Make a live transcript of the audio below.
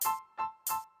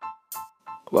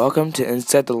Welcome to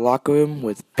Inside the Locker Room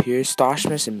with Pierce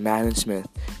Stoshmus and Madden Smith.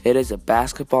 It is a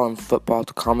basketball and football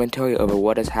commentary over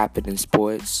what has happened in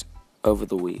sports over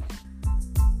the week.